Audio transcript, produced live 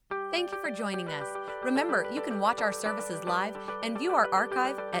Thank you for joining us. Remember, you can watch our services live and view our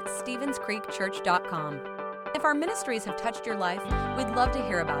archive at StevensCreekChurch.com. If our ministries have touched your life, we'd love to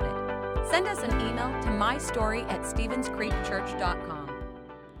hear about it. Send us an email to mystory@StevensCreekChurch.com.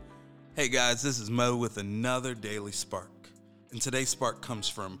 Hey guys, this is Mo with another Daily Spark. And today's spark comes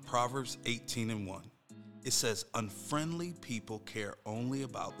from Proverbs 18:1. It says, unfriendly people care only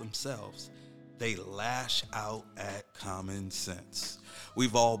about themselves. They lash out at common sense.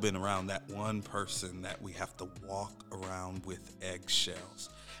 We've all been around that one person that we have to walk around with eggshells.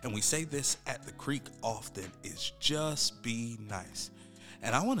 And we say this at the Creek often, is just be nice.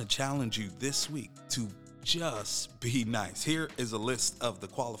 And I want to challenge you this week to just be nice. Here is a list of the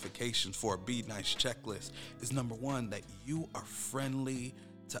qualifications for a Be Nice checklist. Is number 1, that you are friendly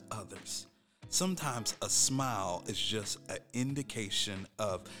to others. Sometimes a smile is just an indication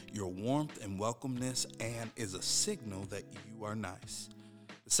of your warmth and welcomeness and is a signal that you are nice.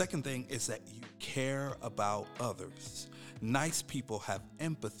 The second thing is that you care about others. Nice people have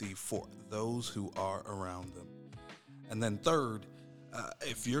empathy for those who are around them. And then third,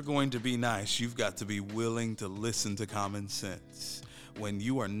 if you're going to be nice, you've got to be willing to listen to common sense. When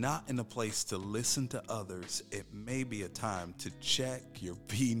you are not in a place to listen to others, it may be a time to check your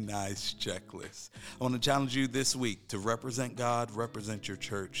Be Nice checklist. I want to challenge you this week to represent God, represent your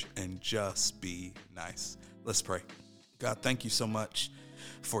church, and just be nice. Let's pray. God, thank you so much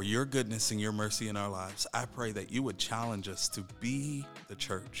for your goodness and your mercy in our lives. I pray that you would challenge us to be the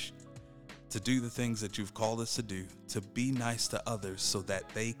church, to do the things that you've called us to do, to be nice to others so that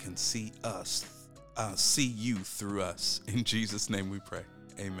they can see us, see you through us. In Jesus' name we pray.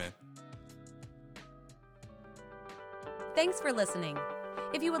 Amen. Thanks for listening.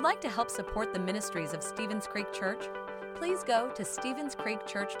 If you would like to help support the ministries of Stevens Creek Church, please go to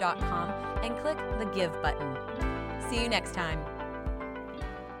StevensCreekChurch.com and click the Give button. See you next time.